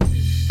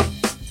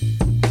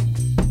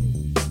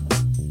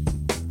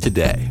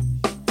Today,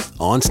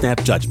 on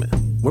Snap Judgment,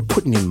 we're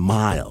putting in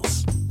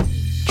miles,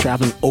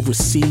 traveling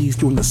overseas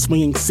during the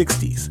swinging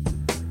 60s,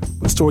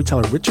 when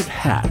storyteller Richard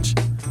Hatch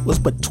was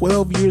but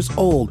 12 years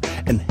old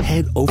and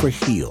head over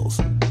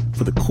heels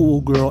for the cool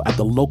girl at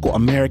the local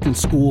American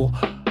school.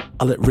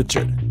 I'll let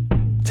Richard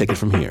take it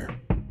from here.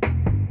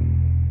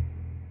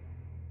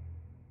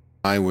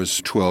 I was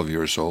 12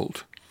 years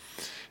old,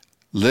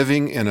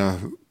 living in a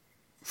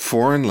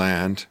foreign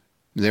land.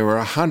 There were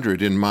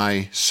 100 in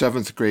my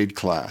 7th grade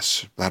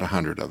class, about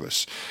 100 of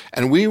us.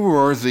 And we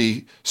were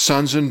the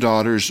sons and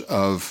daughters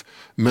of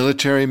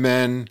military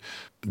men,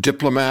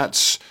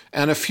 diplomats,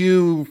 and a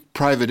few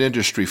private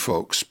industry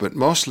folks, but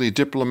mostly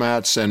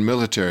diplomats and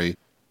military.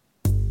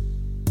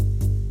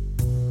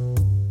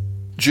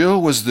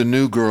 Jill was the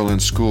new girl in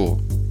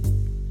school.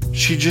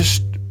 She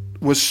just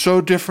was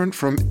so different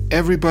from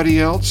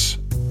everybody else.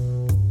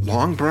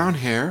 Long brown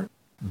hair,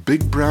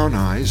 big brown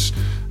eyes,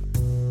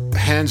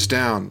 hands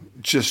down,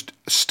 just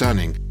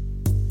stunning.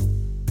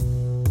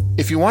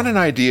 If you want an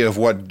idea of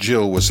what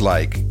Jill was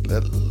like,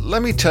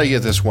 let me tell you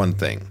this one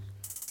thing.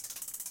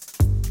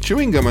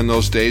 Chewing gum in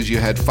those days, you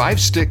had 5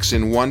 sticks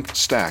in one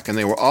stack, and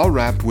they were all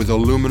wrapped with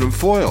aluminum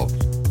foil.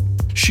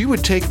 She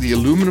would take the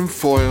aluminum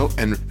foil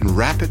and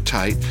wrap it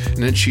tight,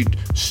 and then she'd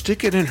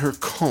stick it in her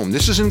comb.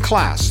 This is in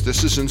class.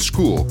 This is in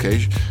school,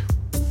 okay?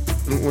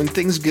 When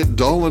things get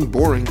dull and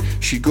boring,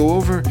 she'd go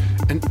over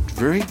and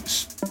very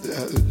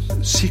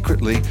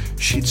secretly,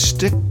 she'd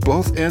stick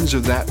both ends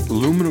of that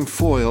aluminum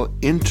foil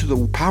into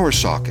the power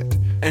socket.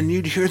 And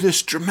you'd hear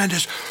this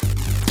tremendous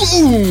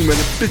boom, and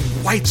a big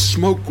white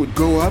smoke would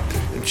go up,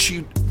 and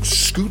she'd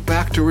scoot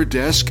back to her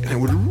desk, and it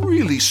would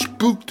really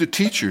spook the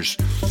teachers.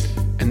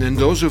 And then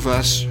those of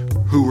us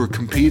who were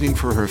competing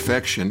for her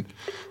affection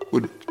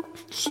would,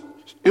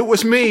 it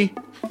was me.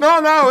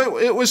 No,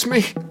 it was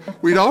me.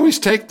 We'd always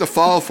take the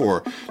fall for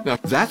her. Now,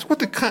 that's what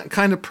the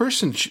kind of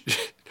person,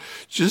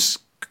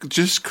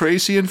 just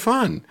crazy and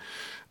fun.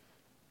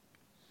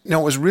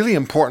 Now, it was really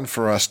important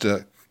for us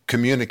to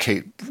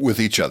communicate with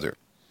each other.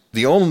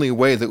 The only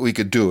way that we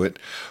could do it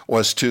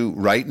was to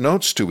write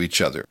notes to each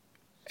other.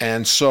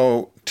 And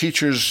so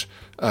teachers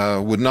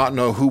would not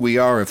know who we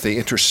are if they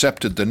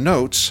intercepted the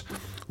notes.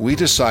 We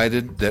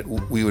decided that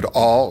we would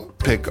all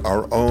pick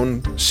our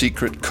own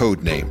secret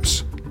code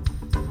names.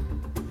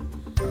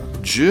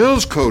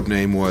 Jill's code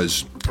name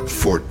was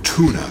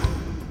Fortuna.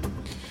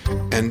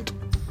 And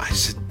I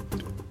said,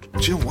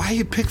 Jill, why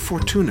you pick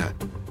Fortuna?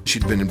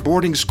 She'd been in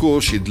boarding school.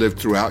 She'd lived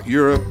throughout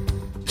Europe.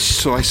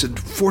 So I said,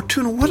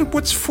 Fortuna,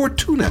 what's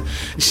Fortuna?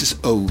 And she says,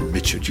 oh,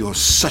 Richard, you're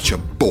such a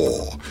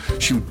bore.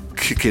 She would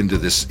kick into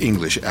this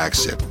English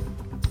accent.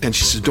 And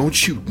she said,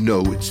 don't you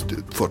know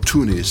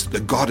Fortuna is the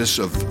goddess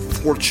of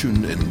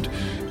fortune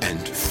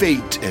and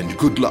fate and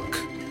good luck?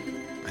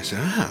 I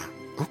said,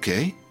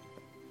 okay.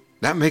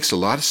 That makes a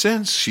lot of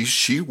sense.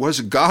 She was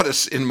a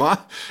goddess in my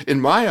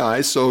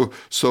eyes, so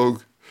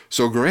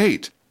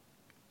great.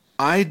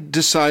 I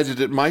decided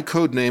that my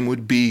code name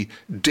would be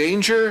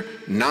Danger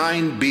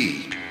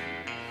 9B.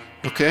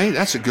 Okay,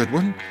 that's a good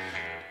one.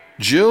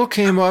 Jill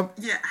came up.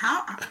 Yeah,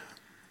 how?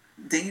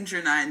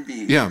 Danger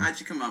 9B. Yeah. How'd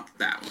you come up with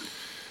that one?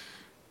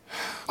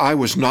 I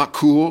was not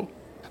cool.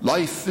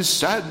 Life is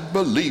sad,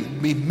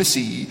 believe me,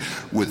 missy,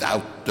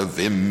 without the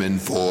vim and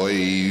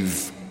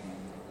foive.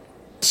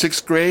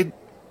 6th grade,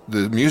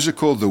 the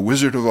musical The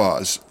Wizard of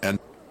Oz, and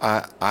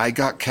I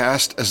got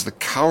cast as the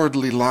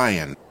Cowardly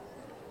Lion.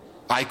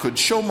 I could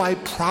show my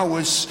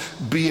prowess,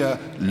 be a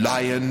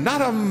lion,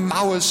 not a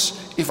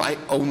mouse, if I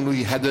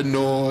only had the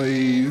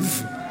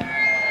nerve.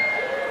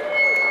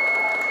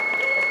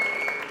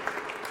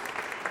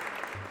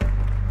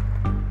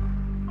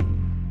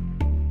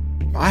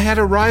 I had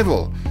a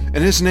rival, and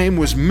his name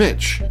was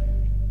Mitch.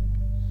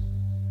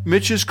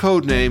 Mitch's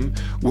code name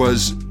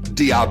was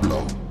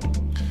Diablo,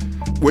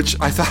 which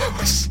I thought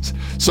was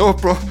so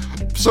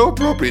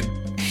appropriate.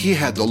 He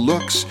had the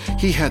looks,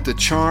 he had the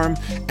charm,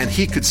 and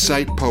he could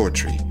cite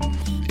poetry.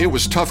 It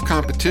was tough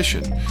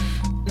competition.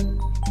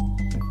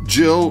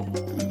 Jill,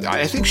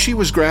 I think she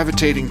was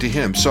gravitating to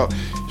him, so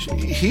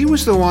he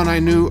was the one I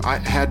knew I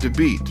had to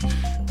beat.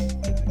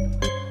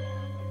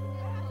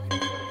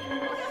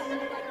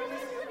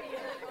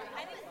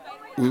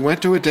 We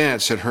went to a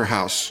dance at her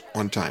house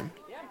one time,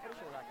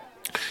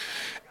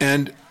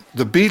 and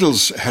the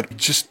Beatles had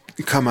just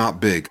come out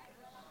big.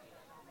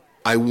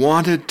 I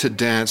wanted to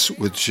dance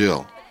with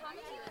Jill.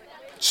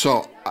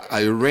 So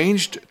I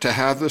arranged to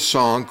have the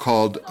song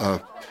called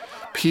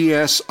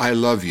P.S. I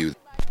Love You.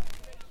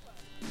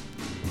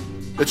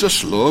 It's a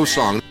slow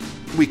song.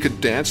 We could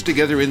dance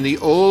together in the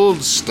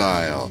old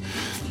style.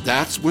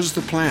 That was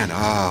the plan.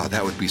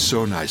 That would be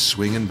so nice,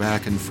 swinging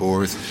back and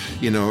forth.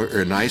 You know,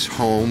 her nice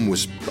home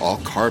was all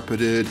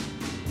carpeted.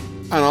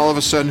 And all of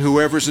a sudden,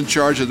 whoever's in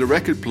charge of the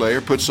record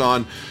player puts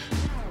on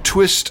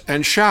Twist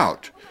and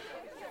Shout.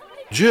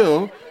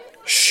 Jill,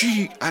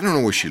 I don't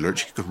know where she learned.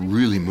 She could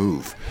really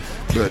move.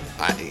 But,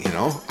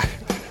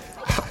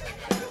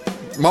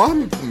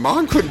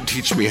 Mom couldn't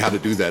teach me how to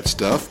do that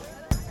stuff.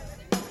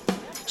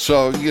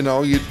 So,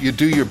 you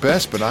do your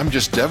best, but I'm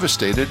just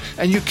devastated.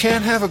 And you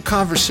can't have a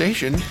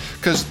conversation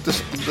because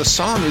the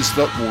song is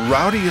the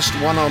rowdiest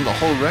one on the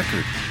whole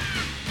record.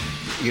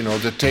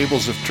 The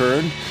tables have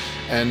turned,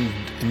 and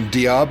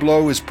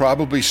Diablo is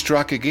probably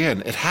struck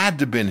again. It had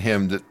to have been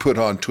him that put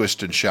on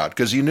Twist and Shout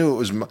because he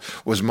knew it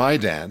was my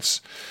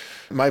dance.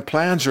 My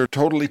plans are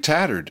totally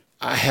tattered.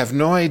 I have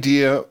no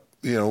idea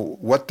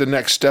what the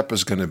next step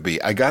is going to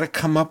be. I got to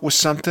come up with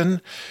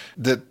something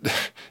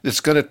that's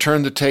going to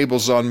turn the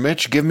tables on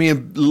Mitch, give me a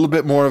little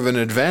bit more of an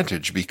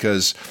advantage,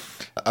 because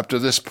up to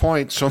this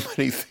point, so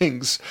many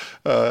things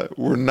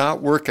were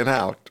not working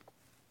out.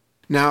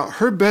 Now,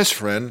 her best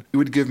friend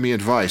would give me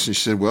advice, and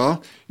she said,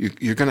 well,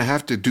 you're going to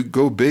have to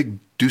go big,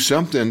 do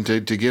something to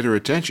get her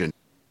attention.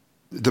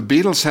 The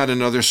Beatles had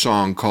another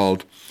song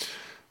called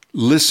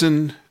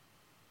Listen,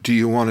 Do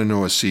You Want to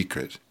Know a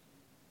Secret?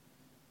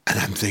 And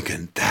I'm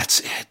thinking, that's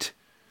it.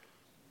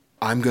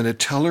 I'm going to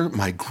tell her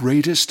my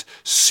greatest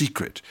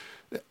secret.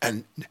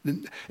 And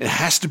it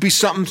has to be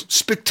something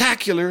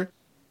spectacular.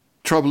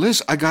 Trouble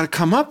is, I got to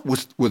come up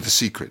with a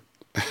secret.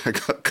 I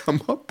got to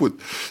come up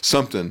with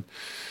something.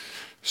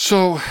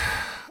 So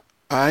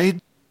I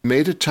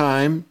made a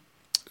time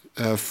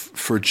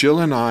for Jill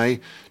and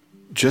I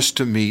just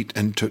to meet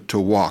and to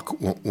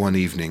walk one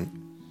evening.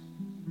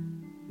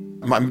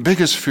 My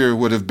biggest fear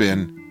would have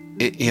been,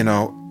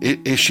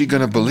 is she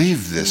going to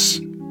believe this?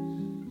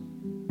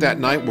 That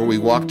night where we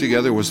walked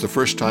together was the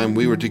first time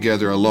we were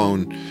together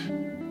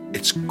alone.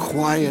 It's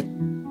quiet.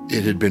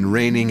 It had been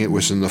raining. It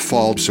was in the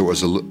fall, so it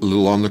was a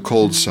little on the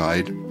cold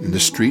side. And the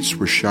streets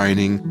were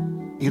shining.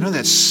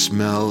 That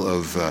smell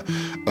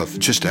of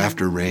just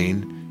after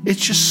rain?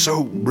 It's just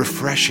so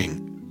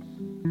refreshing.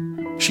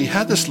 She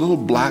had this little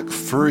black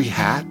furry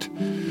hat,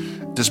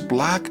 this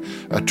black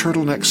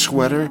turtleneck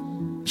sweater.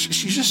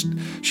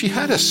 She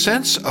had a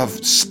sense of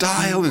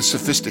style and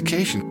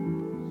sophistication.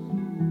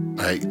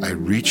 I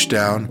reached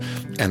down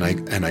and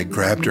I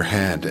grabbed her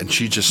hand, and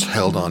she just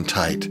held on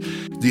tight.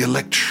 The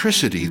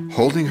electricity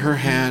holding her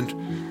hand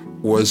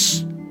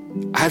was,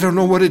 I don't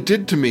know what it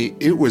did to me.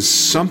 It was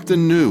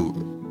something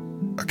new.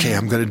 Okay,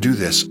 I'm going to do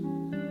this.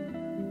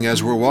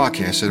 As we're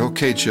walking, I said,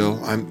 okay, Jill,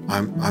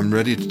 I'm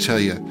ready to tell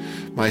you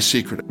my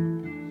secret.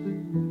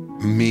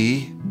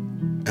 Me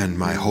and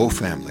my whole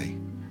family,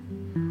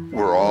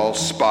 we're all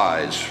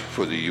spies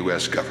for the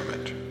U.S.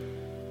 government.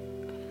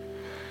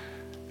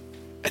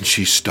 And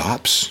she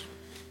stops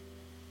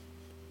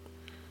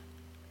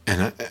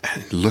and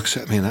looks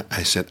at me, and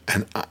I said,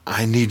 and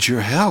I need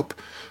your help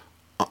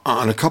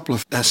on a couple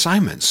of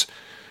assignments.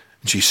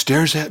 And she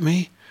stares at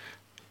me,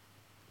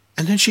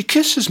 and then she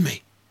kisses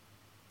me.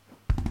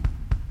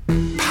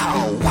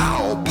 Pow,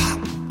 wow,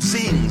 pop,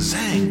 zing,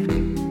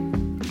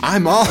 zang.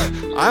 I'm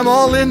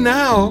all in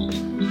now.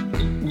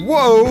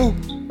 Whoa.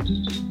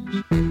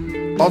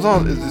 Although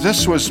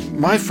this was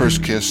my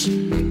first kiss,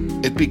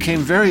 it became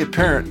very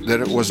apparent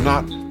that it was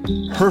not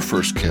her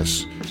first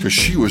kiss, because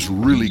she was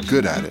really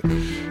good at it.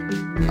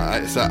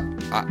 I thought,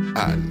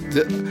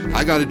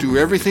 I got to do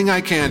everything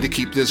I can to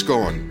keep this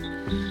going.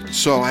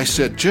 So I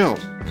said, Jill,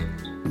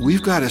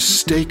 we've got to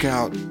stake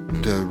out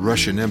the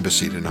Russian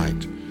embassy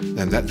tonight,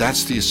 and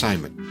that's the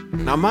assignment.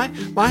 Now, my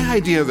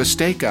idea of a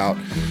stakeout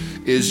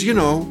is,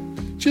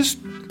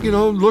 just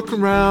look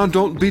around,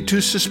 don't be too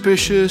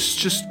suspicious,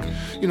 just,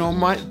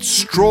 might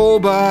stroll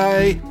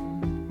by,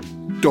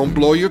 don't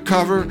blow your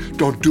cover,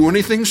 don't do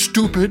anything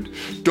stupid,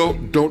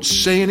 don't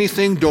say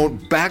anything, don't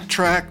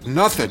backtrack,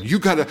 nothing.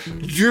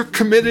 You're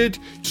committed,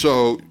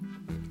 so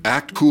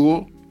act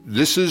cool.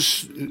 This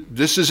is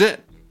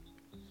it.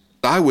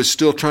 I was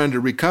still trying to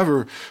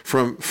recover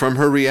from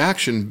her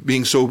reaction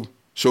being so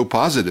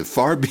positive,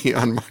 far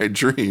beyond my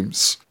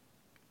dreams.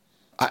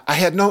 I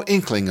had no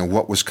inkling of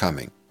what was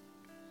coming.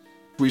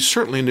 We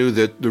certainly knew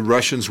that the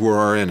Russians were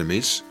our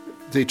enemies.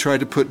 They tried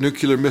to put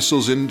nuclear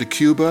missiles into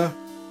Cuba.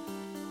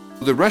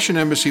 The Russian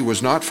embassy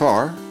was not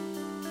far.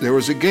 There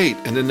was a gate,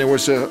 and then there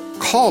was a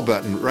call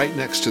button right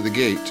next to the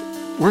gate.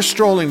 We're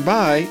strolling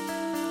by,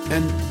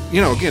 and,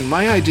 again,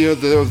 my idea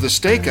of the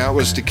stakeout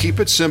was to keep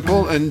it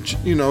simple and,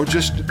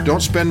 just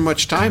don't spend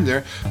much time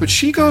there. But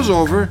she goes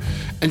over,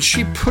 and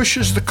she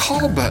pushes the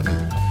call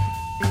button.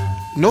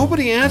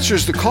 Nobody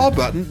answers the call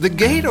button. The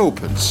gate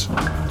opens.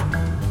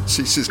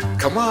 She says,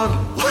 come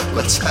on,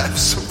 let's have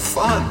some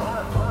fun.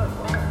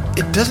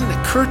 It doesn't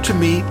occur to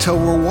me till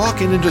we're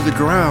walking into the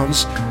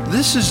grounds,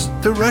 this is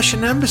the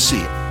Russian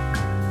embassy.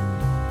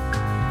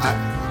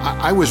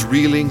 I was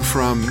reeling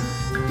from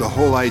the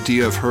whole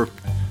idea of her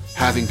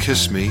having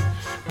kissed me,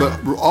 but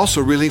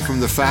also reeling from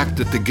the fact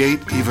that the gate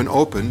even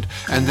opened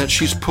and that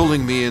she's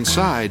pulling me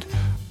inside.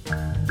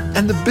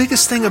 And the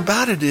biggest thing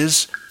about it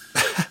is,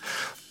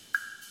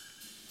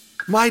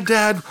 my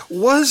dad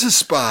was a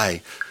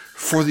spy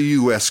for the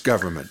U.S.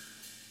 government.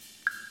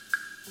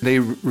 They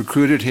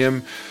recruited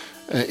him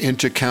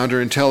into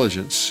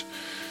counterintelligence.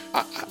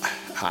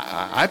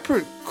 I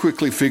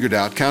quickly figured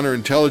out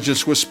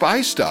counterintelligence was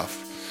spy stuff.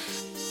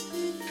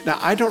 Now,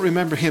 I don't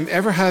remember him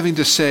ever having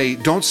to say,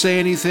 don't say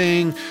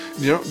anything,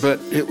 but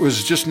it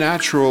was just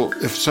natural.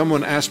 If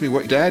someone asked me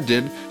what Dad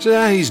did, I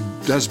said,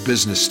 he does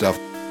business stuff.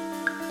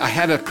 I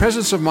had a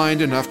presence of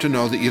mind enough to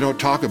know that you don't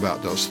talk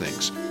about those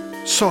things.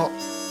 So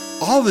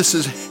all this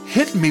is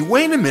hitting me.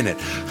 Wait a minute.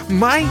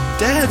 My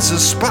dad's a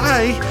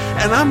spy,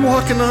 and I'm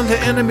walking onto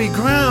enemy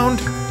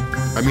ground.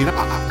 I mean,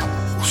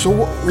 so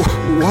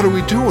what are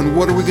we doing?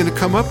 What are we going to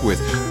come up with?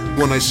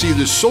 When I see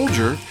this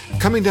soldier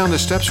coming down the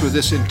steps with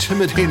this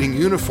intimidating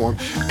uniform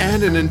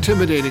and an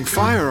intimidating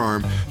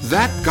firearm,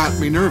 that got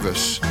me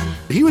nervous.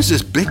 He was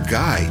this big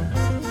guy.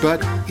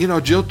 But,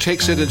 Jill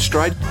takes it in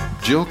stride.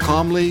 Jill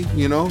calmly,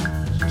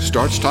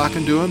 starts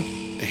talking to him.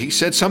 He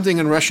said something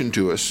in Russian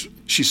to us.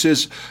 She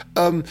says,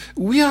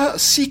 we are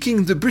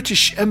seeking the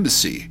British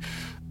embassy.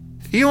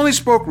 He only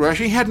spoke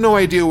Russian. He had no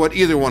idea what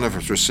either one of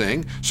us were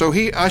saying. So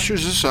he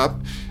ushers us up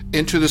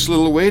into this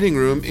little waiting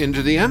room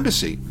into the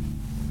embassy.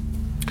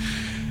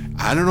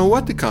 I don't know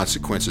what the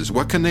consequences.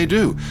 What can they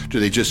do? Do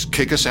they just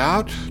kick us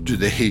out? Do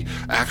they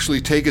actually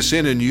take us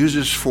in and use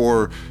us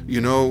for,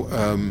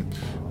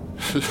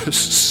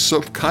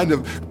 some kind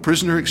of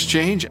prisoner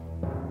exchange?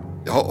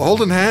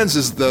 Holding hands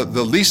is the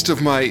least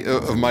of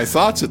my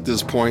thoughts at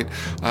this point.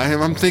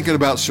 I'm thinking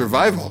about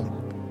survival.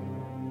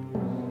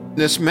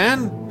 This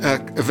man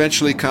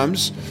eventually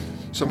comes,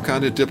 some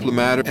kind of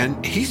diplomat,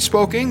 and he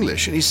spoke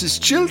English. And he says,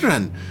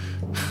 "Children,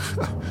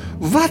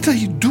 what are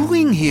you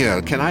doing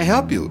here? Can I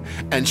help you?"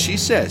 And she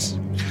says,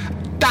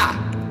 "Da,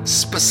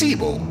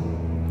 spasibo,"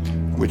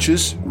 which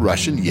is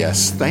Russian,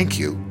 yes, thank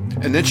you.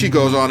 And then she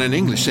goes on in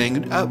English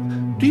saying,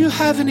 "Do you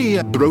have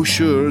any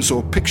brochures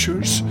or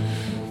pictures?"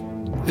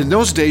 In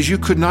those days, you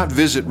could not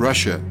visit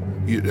Russia.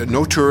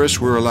 No tourists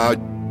were allowed.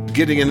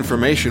 Getting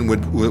information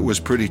was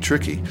pretty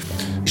tricky.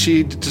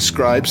 She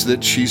describes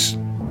that she's,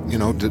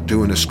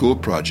 doing a school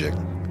project.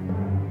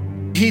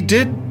 He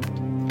did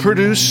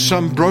produce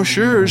some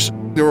brochures.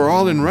 They were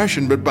all in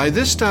Russian, but by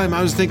this time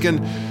I was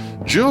thinking,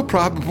 Jill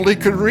probably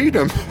could read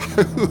them.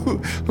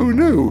 Who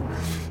knew?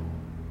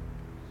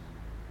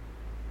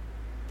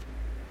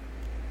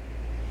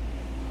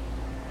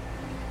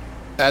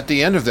 At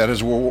the end of that,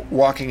 as we're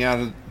walking out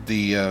of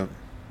the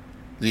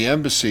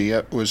embassy,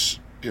 it was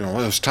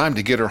time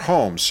to get her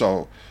home.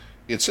 So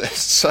it's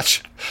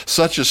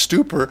such a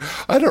stupor.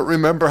 I don't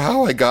remember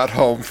how I got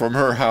home from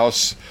her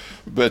house,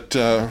 but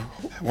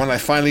when I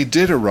finally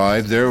did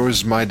arrive, there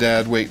was my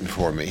dad waiting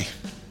for me.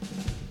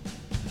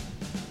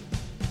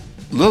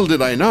 Little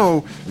did I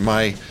know,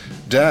 my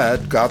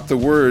dad got the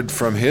word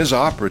from his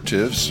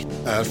operatives,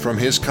 from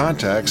his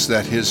contacts,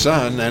 that his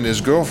son and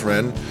his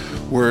girlfriend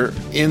were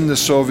in the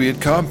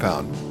Soviet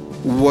compound.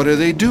 What are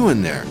they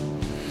doing there?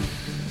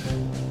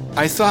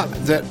 I thought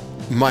that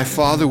my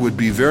father would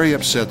be very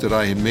upset that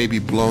I had maybe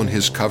blown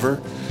his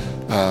cover,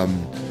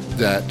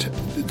 that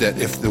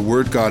if the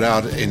word got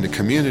out in the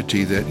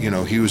community that,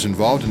 he was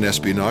involved in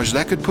espionage,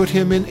 that could put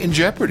him in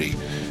jeopardy.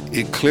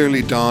 It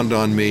clearly dawned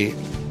on me,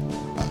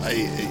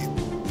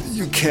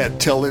 you can't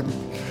tell him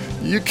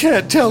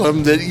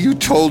that you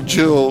told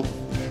Jill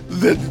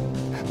that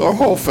our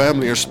whole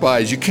family are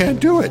spies. You can't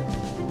do it.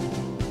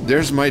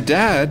 There's my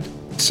dad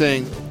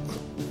saying,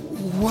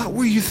 "What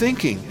were you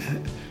thinking?"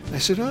 I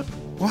said,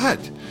 "What?"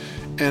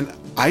 And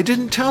I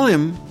didn't tell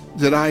him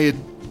that I had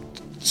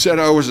said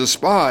I was a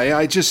spy.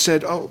 I just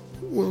said,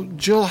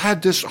 Jill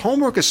had this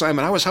homework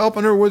assignment. I was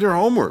helping her with her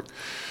homework.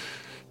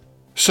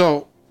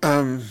 So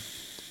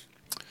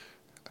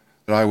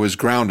I was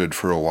grounded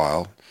for a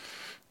while,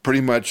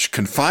 pretty much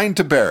confined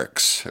to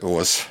barracks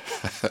was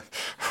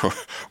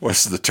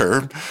the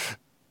term.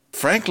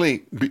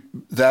 Frankly,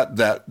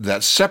 that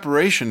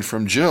separation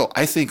from Jill,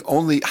 I think,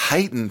 only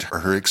heightened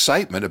her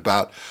excitement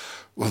about,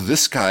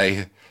 this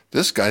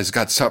guy's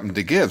got something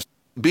to give.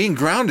 Being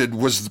grounded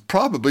was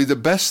probably the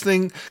best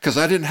thing, because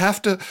I didn't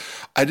have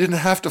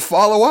to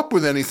follow up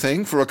with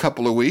anything for a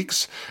couple of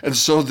weeks, and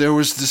so there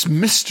was this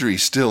mystery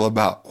still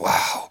about,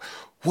 wow,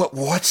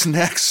 what's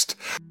next?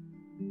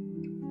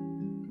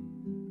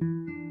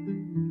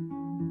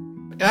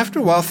 After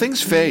a while,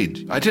 things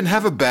fade. I didn't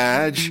have a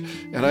badge,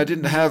 and I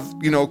didn't have,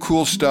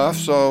 cool stuff,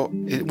 so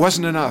it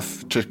wasn't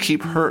enough to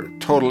keep her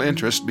total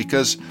interest,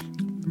 because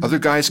other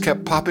guys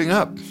kept popping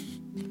up.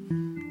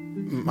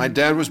 My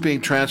dad was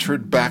being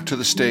transferred back to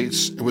the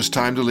States. It was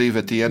time to leave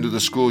at the end of the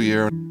school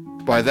year.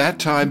 By that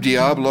time,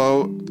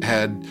 Diablo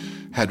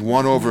had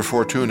won over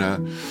Fortuna,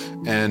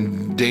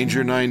 and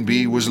Danger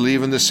 9B was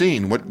leaving the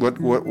scene.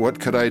 What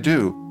could I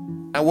do?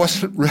 I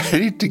wasn't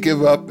ready to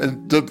give up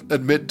and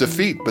admit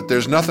defeat, but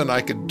there's nothing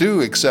I could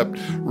do except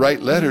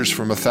write letters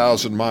from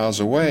 1,000 miles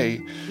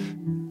away.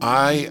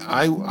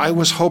 I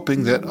was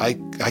hoping that I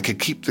could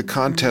keep the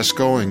contest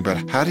going,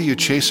 but how do you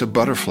chase a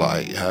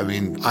butterfly? I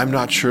mean, I'm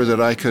not sure that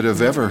I could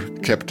have ever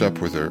kept up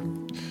with her.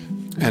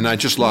 And I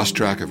just lost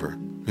track of her,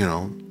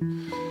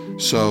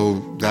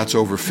 So that's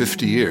over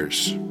 50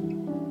 years.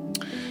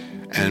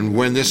 And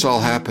when this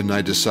all happened,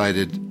 I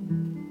decided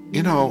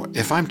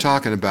if I'm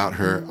talking about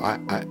her,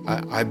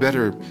 I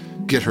better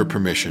get her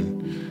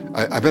permission.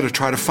 I better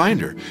try to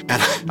find her.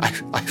 And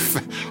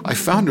I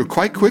found her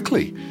quite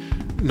quickly.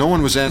 No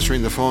one was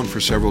answering the phone for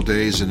several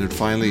days, and then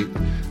finally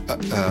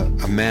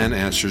a man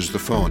answers the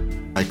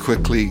phone. I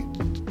quickly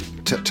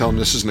tell him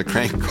this isn't a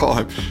crank call.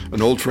 I'm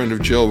an old friend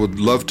of Jill, would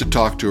love to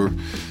talk to her.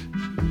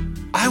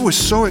 I was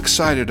so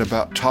excited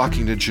about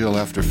talking to Jill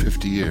after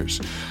 50 years.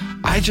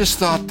 I just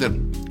thought that,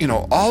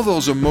 all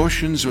those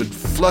emotions would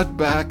flood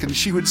back and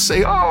she would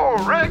say,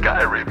 "Oh, Reg,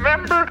 I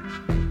remember."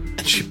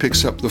 And she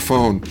picks up the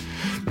phone.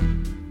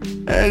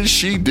 And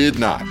she did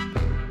not.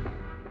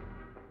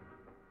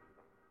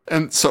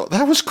 And so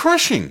that was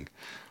crushing.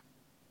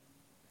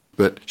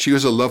 But she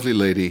was a lovely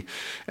lady,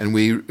 and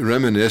we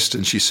reminisced,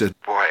 and she said,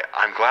 "Boy,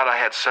 I'm glad I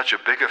had such a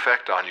big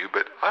effect on you,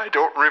 but I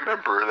don't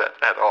remember that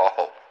at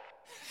all."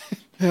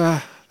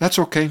 Yeah, that's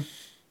okay.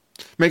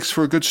 Makes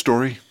for a good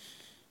story.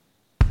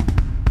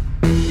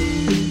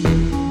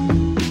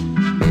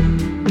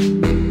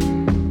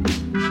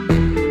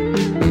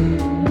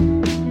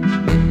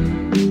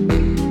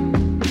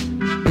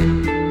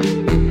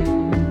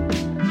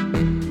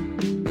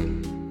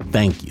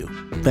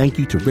 Thank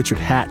you to Richard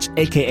Hatch,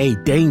 a.k.a.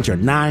 Danger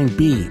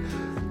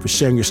 9B, for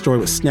sharing your story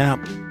with Snap.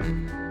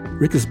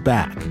 Rick is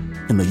back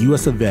in the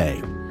U.S. of A.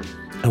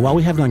 And while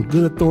we have it on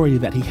good authority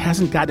that he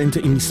hasn't gotten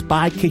into any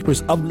spy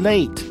capers of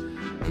late,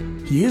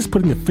 he is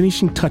putting the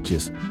finishing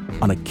touches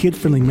on a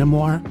kid-friendly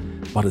memoir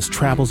about his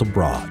travels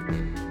abroad.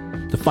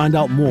 To find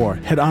out more,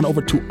 head on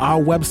over to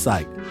our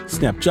website,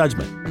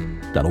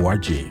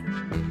 snapjudgment.org.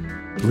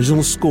 The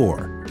original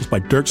score was by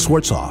Dirk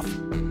Schwarzhoff.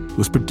 It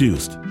was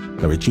produced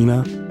by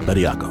Regina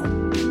Bediako.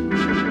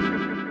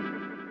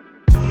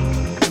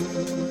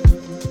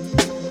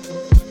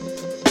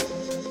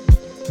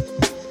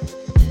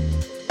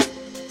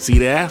 See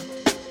there?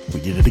 We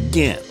did it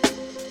again.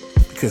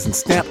 Because in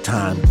Snap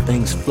time,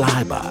 things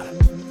fly by.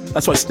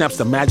 That's why Snap's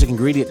the magic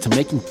ingredient to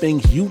making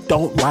things you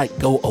don't like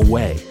go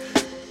away.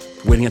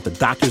 Waiting at the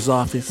doctor's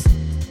office,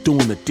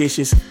 doing the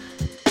dishes,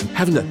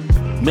 having to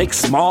make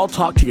small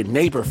talk to your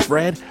neighbor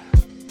Fred.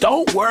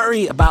 Don't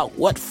worry about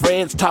what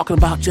Fred's talking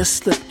about. Just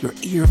slip your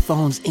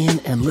earphones in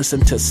and listen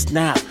to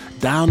Snap.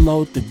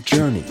 Download the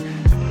journey.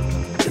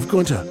 If you're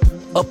going to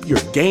up your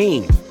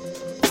game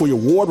for your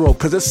wardrobe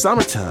because it's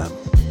summertime,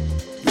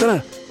 you're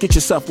going to get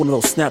yourself one of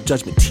those Snap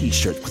Judgment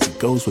t-shirts because it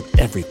goes with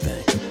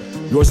everything.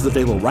 Yours is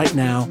available right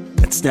now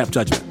at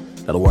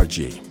snapjudgment.org.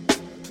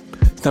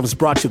 Snap is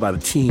brought to you by the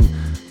team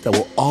that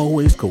will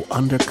always go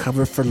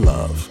undercover for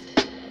love.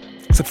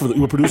 Except for the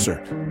Uber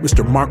producer,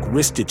 Mr. Mark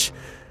Ristich.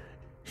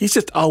 He's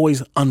just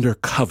always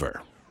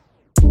undercover.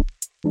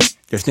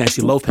 There's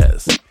Nancy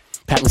Lopez,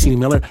 Pat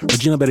Mesiti-Miller,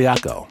 Regina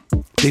Bediako,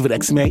 David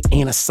Exime,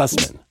 Anna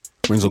Sussman,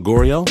 Renzo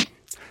Gorio,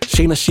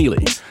 Shayna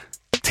Shealy,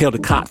 Teo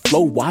Ducot,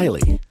 Flo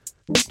Wiley,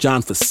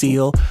 John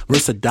Facile,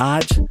 Marissa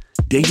Dodge,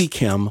 Davey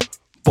Kim,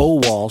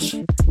 Bo Walsh,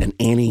 and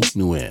Annie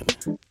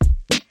Nguyen.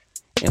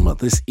 And well,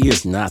 this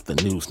is not the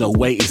news. No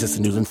way is this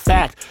the news. In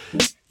fact,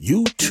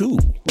 you too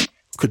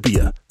could be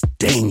a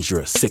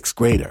dangerous sixth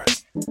grader,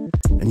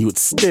 and you would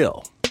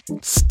still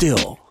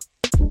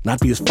not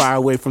be as far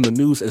away from the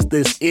news as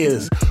this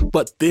is.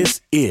 But this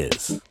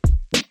is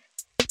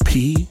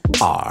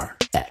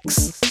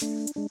PRX.